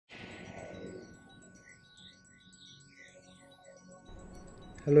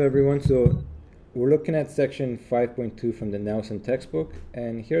Hello everyone, so we're looking at section 5.2 from the Nelson textbook,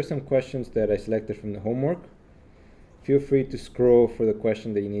 and here are some questions that I selected from the homework. Feel free to scroll for the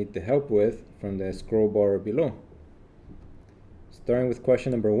question that you need the help with from the scroll bar below. Starting with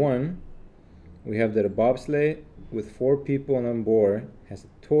question number 1, we have that a bobsleigh with 4 people on board has a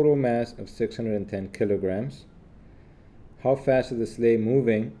total mass of 610 kilograms. How fast is the sleigh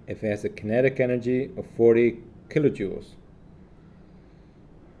moving if it has a kinetic energy of 40 kilojoules?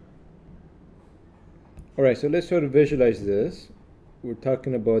 Alright, so let's sort of visualize this. We're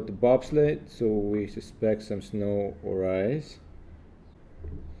talking about the bobsled, so we suspect some snow or ice.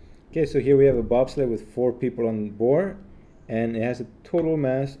 Okay, so here we have a bobsled with 4 people on board, and it has a total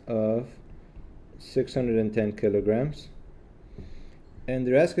mass of 610 kilograms. And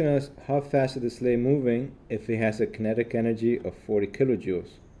they're asking us how fast is the sleigh moving if it has a kinetic energy of 40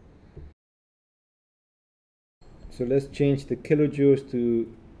 kilojoules. So let's change the kilojoules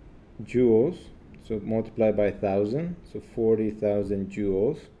to joules. So multiply by 1,000, so 40,000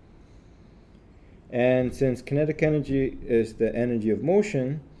 joules. And since kinetic energy is the energy of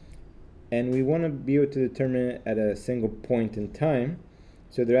motion, and we want to be able to determine it at a single point in time,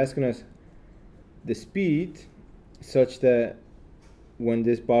 so they're asking us the speed such that when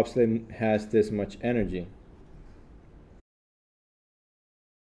this bobsled has this much energy.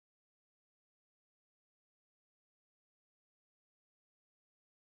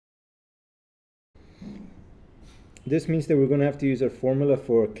 This means that we're going to have to use our formula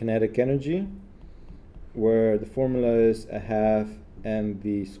for kinetic energy, where the formula is a half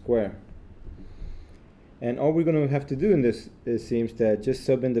mv squared. And all we're going to have to do in this, it seems, that just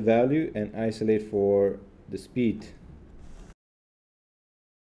sub in the value and isolate for the speed.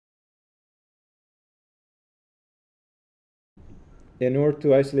 In order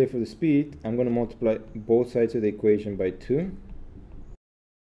to isolate for the speed, I'm going to multiply both sides of the equation by 2.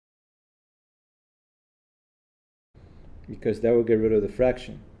 Because that will get rid of the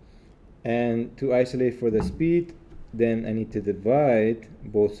fraction. And to isolate for the speed, then I need to divide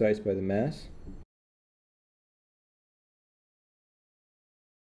both sides by the mass.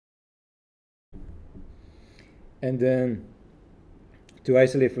 And then to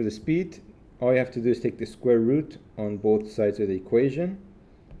isolate for the speed, all you have to do is take the square root on both sides of the equation.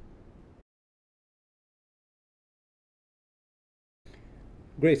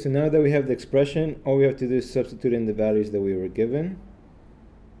 Great, so now that we have the expression, all we have to do is substitute in the values that we were given.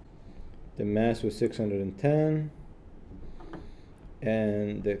 The mass was 610,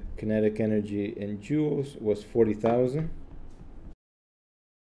 and the kinetic energy in joules was 40,000.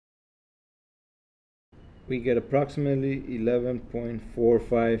 We get approximately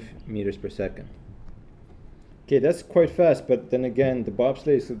 11.45 meters per second. Okay, that's quite fast, but then again, the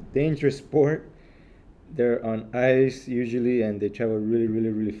bobsleigh is a dangerous sport. They're on ice usually, and they travel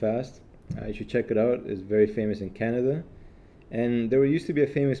really fast. You should check it out. It's very famous in Canada. And there used to be a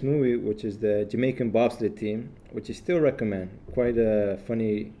famous movie, which is the Jamaican Bobsled Team, which I still recommend. Quite a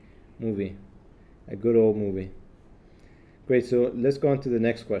funny movie, a good old movie. Great, so let's go on to the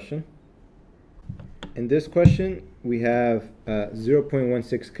next question. In this question, we have a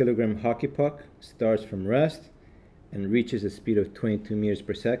 0.16 kilogram hockey puck, starts from rest and reaches a speed of 22 meters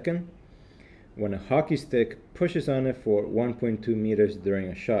per second. When a hockey stick pushes on it for 1.2 meters during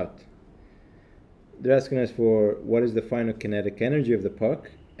a shot. They're asking us for what is the final kinetic energy of the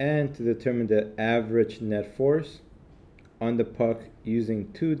puck and to determine the average net force on the puck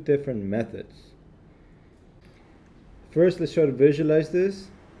using 2 different methods. First, let's try to visualize this.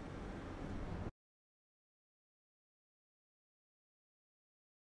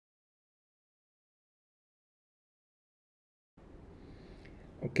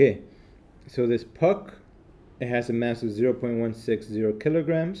 Okay, so this puck, it has a mass of 0.160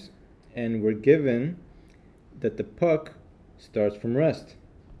 kilograms, and we're given that the puck starts from rest.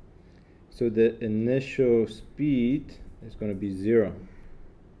 So the initial speed is going to be 0.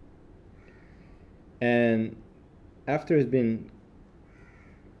 And after it's been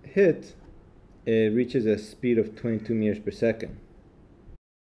hit, it reaches a speed of 22 meters per second.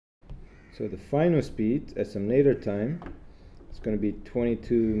 So the final speed at some later time is going to be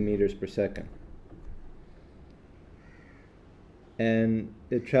 22 meters per second. And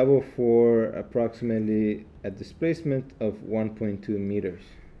it traveled for approximately a displacement of 1.2 meters.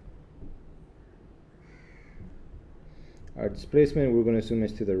 Our displacement, we're going to assume,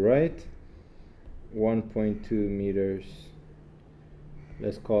 is to the right, 1.2 meters.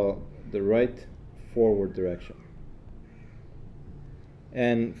 Let's call the right forward direction.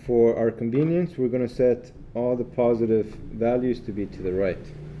 And for our convenience, we're going to set all the positive values to be to the right.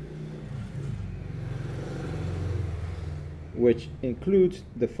 which includes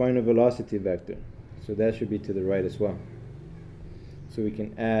the final velocity vector. So that should be to the right as well. So we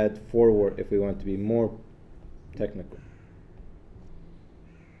can add forward if we want to be more technical.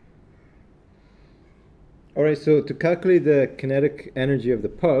 Alright, so to calculate the kinetic energy of the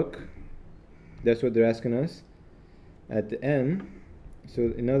puck, that's what they're asking us at the end.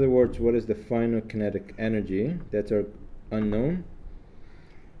 So in other words, what is the final kinetic energy? That's our unknown.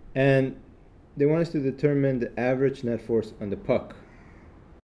 And they want us to determine the average net force on the puck.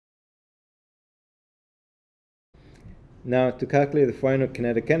 Now, to calculate the final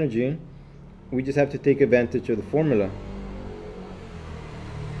kinetic energy, we just have to take advantage of the formula.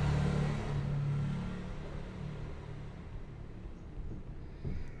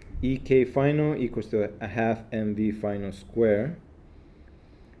 EK final equals to a half mv final square.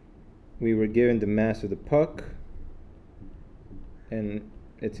 We were given the mass of the puck, and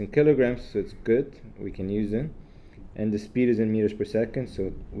it's in kilograms, so it's good, we can use it. And the speed is in meters per second,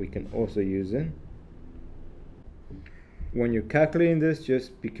 so we can also use it. When you're calculating this,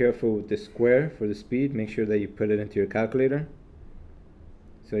 just be careful with the square for the speed. Make sure that you put it into your calculator.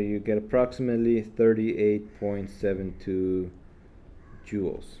 So you get approximately 38.72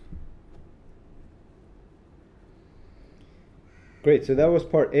 joules. Great, so that was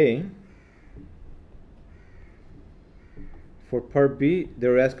part A. For part B, they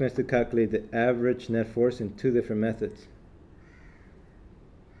were asking us to calculate the average net force in two different methods.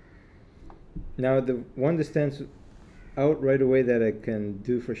 Now, the one that stands out right away that I can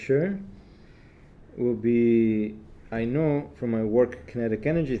do for sure will be, I know from my work kinetic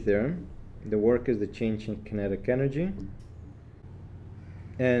energy theorem, the work is the change in kinetic energy.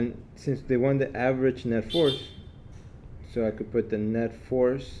 And since they want the average net force, so I could put the net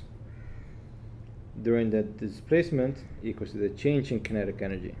force during that displacement equals to the change in kinetic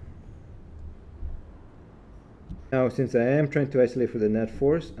energy. Now, since I am trying to isolate for the net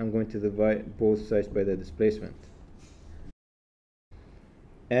force, I'm going to divide both sides by the displacement.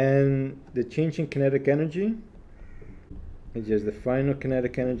 And the change in kinetic energy is just the final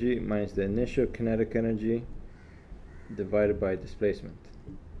kinetic energy minus the initial kinetic energy divided by displacement.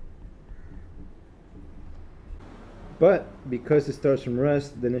 But because it starts from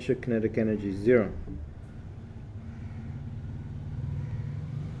rest, the initial kinetic energy is 0.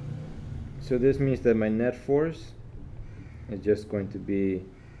 So this means that my net force is just going to be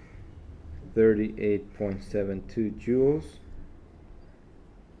 38.72 joules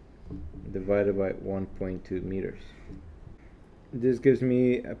divided by 1.2 meters. This gives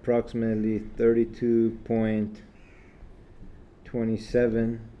me approximately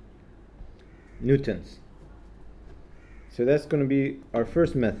 32.27 newtons. So that's going to be our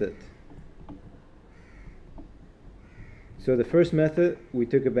first method. So the first method, we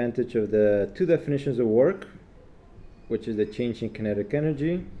took advantage of the two definitions of work, which is the change in kinetic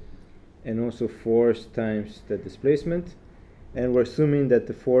energy and also force times the displacement. And we're assuming that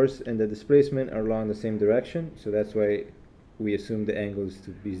the force and the displacement are along the same direction, so that's why we assume the angle is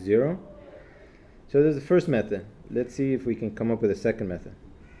to be 0. So there's the first method. Let's see if we can come up with a second method.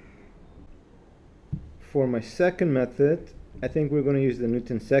 For my second method, I think we're going to use the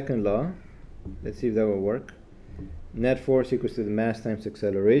Newton's second law. Let's see if that will work. Net force equals to the mass times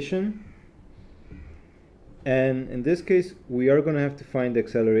acceleration. And in this case, we are going to have to find the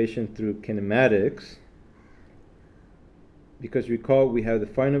acceleration through kinematics. Because recall, we have the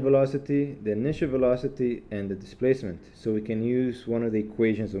final velocity, the initial velocity, and the displacement. So we can use one of the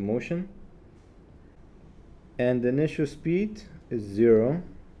equations of motion. And the initial speed is 0.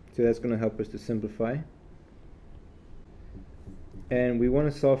 So that's going to help us to simplify. And we want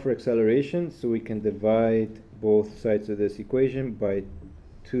to solve for acceleration, so we can divide both sides of this equation by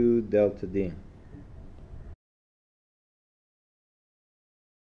 2 delta d.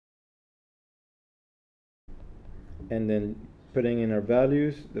 And then putting in our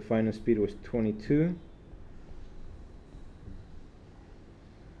values, the final speed was 22.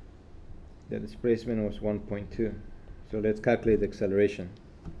 The displacement was 1.2. So let's calculate the acceleration.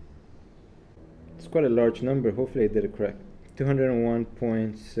 It's quite a large number. Hopefully I did it correct.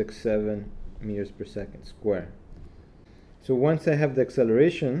 201.67 meters per second square. So once I have the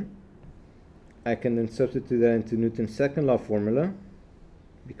acceleration, I can then substitute that into Newton's second law formula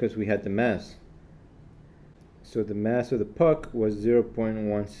because we had the mass. So the mass of the puck was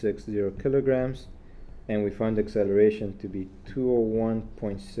 0.160 kilograms, and we found the acceleration to be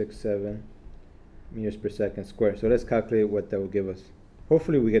 201.67 meters per second square. So let's calculate what that will give us.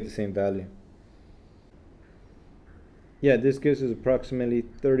 Hopefully we get the same value. Yeah, this gives us approximately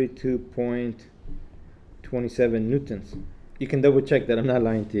 32.27 newtons. You can double check that, I'm not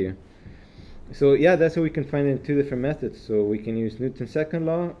lying to you. So yeah, that's how we can find it in two different methods. So we can use Newton's second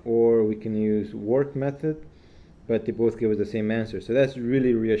law, or we can use work method, but they both give us the same answer. So that's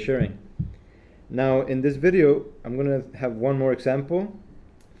really reassuring. Now in this video, I'm gonna have one more example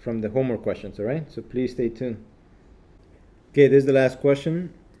from the homework questions, all right? So please stay tuned. Okay, this is the last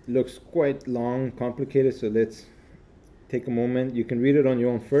question. It looks quite long, complicated, so let's take a moment. You can read it on your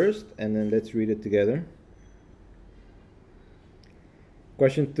own first, and then let's read it together.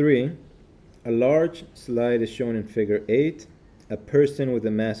 Question 3. A large slide is shown in figure 8. A person with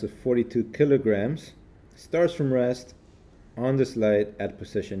a mass of 42 kilograms starts from rest on the slide at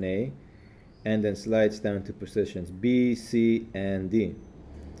position A and then slides down to positions B, C, and D.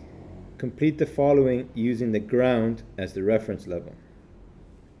 Complete the following using the ground as the reference level.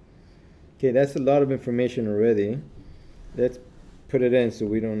 Okay, that's a lot of information already. Let's put it in so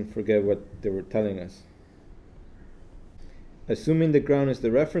we don't forget what they were telling us. Assuming the ground is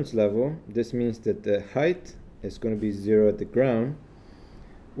the reference level, this means that the height is going to be 0 at the ground,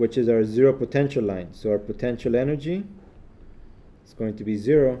 which is our zero potential line. So our potential energy is going to be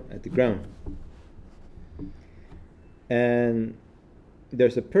 0 at the ground. And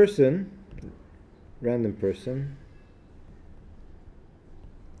there's a person, random person,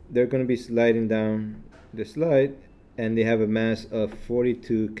 they're going to be sliding down the slide, and they have a mass of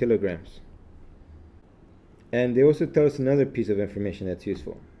 42 kilograms. And they also tell us another piece of information that's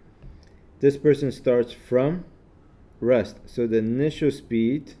useful. This person starts from rest. So the initial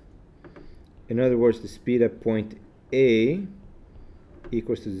speed, in other words, the speed at point A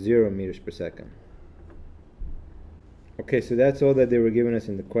equals to 0 meters per second. Okay, so that's all that they were giving us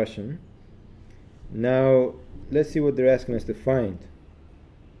in the question. Now, let's see what they're asking us to find.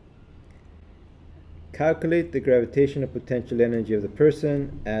 Calculate the gravitational potential energy of the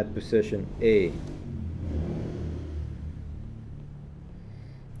person at position A.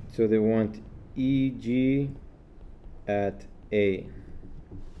 So they want EG at A.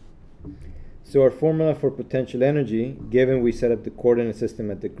 So our formula for potential energy, given we set up the coordinate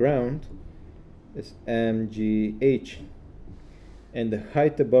system at the ground, is mgh. And the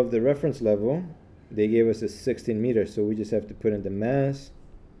height above the reference level, they gave us is 16 meters. So we just have to put in the mass,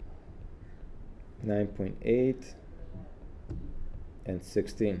 9.8 and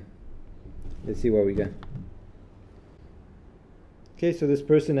 16. Let's see what we got. Okay, so this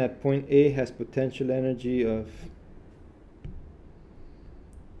person at point A has potential energy of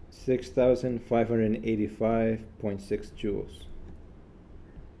 6,585.6 joules.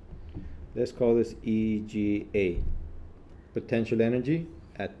 Let's call this EGA, potential energy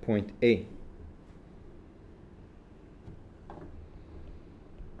at point A.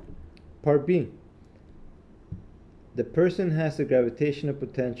 Part B. The person has a gravitational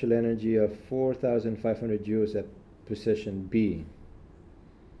potential energy of 4,500 joules at position B.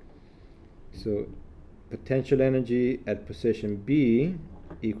 So potential energy at position B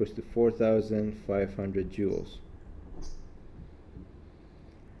equals to 4,500 joules.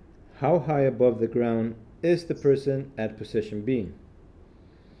 How high above the ground is the person at position B?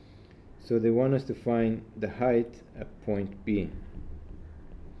 So they want us to find the height at point B.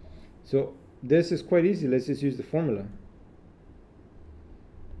 So this is quite easy. Let's just use the formula.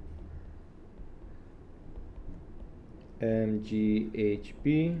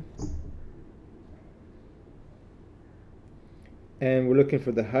 mgHb, and we're looking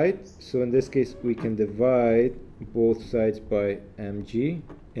for the height, so in this case we can divide both sides by mg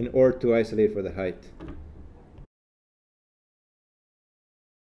in order to isolate for the height.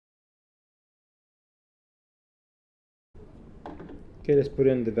 Okay, let's put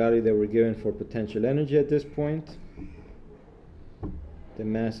in the value that we're given for potential energy at this point. The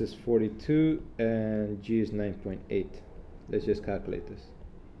mass is 42 and g is 9.8. Let's just calculate this.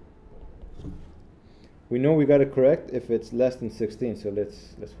 We know we got it correct if it's less than 16, so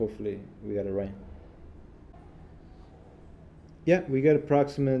let's hopefully we got it right. Yeah, we got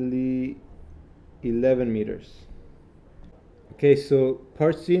approximately 11 meters. Okay, so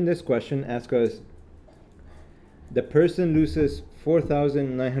part C in this question asks us, the person loses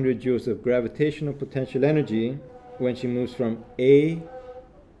 4,900 joules of gravitational potential energy when she moves from A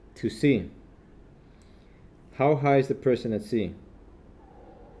to C. How high is the person at C?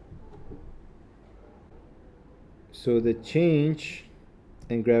 So the change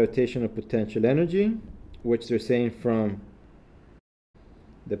in gravitational potential energy, which they're saying from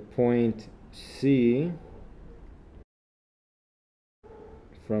the point C,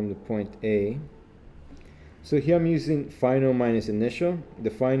 from the point A. So here I'm using final minus initial. The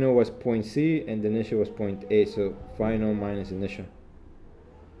final was point C and the initial was point A, so final minus initial.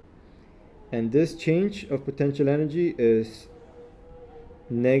 And this change of potential energy is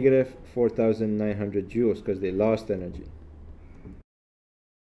negative 4,900 joules because they lost energy.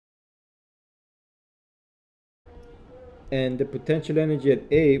 And the potential energy at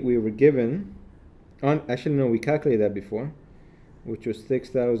A we were given, actually no, we calculated that before, which was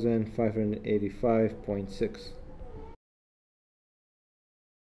 6,585.6.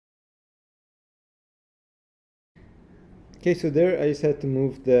 Okay, so there I just had to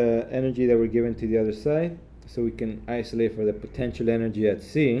move the energy that we're given to the other side so we can isolate for the potential energy at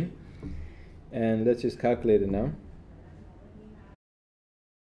C. And let's just calculate it now.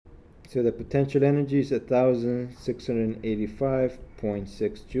 So the potential energy is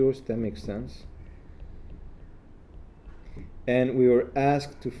 1,685.6 joules. That makes sense. And we were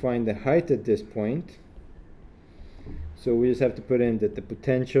asked to find the height at this point. So we just have to put in that the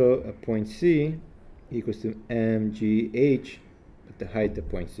potential at point C equals to mgh at the height at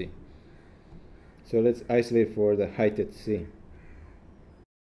point C. So let's isolate for the height at C.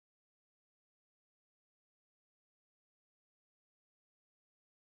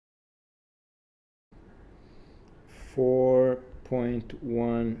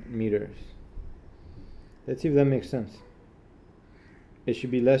 .1 meters. Let's see if that makes sense. It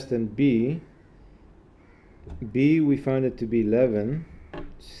should be less than B. B we found it to be 11.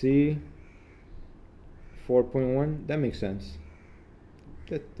 C 4.1. That makes sense.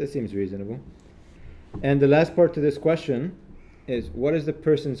 That seems reasonable. And the last part to this question is, what is the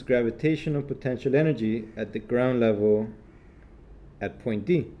person's gravitational potential energy at the ground level at point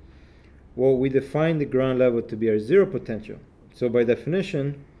D? Well, we define the ground level to be our zero potential. So by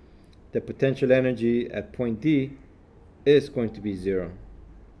definition, the potential energy at point D is going to be zero.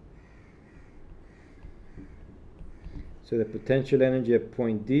 So the potential energy at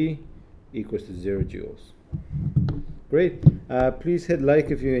point D equals to 0 joules. Great. Please hit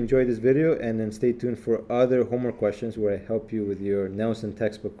like if you enjoyed this video, and then stay tuned for other homework questions where I help you with your Nelson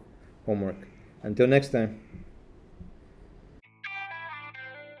textbook homework. Until next time.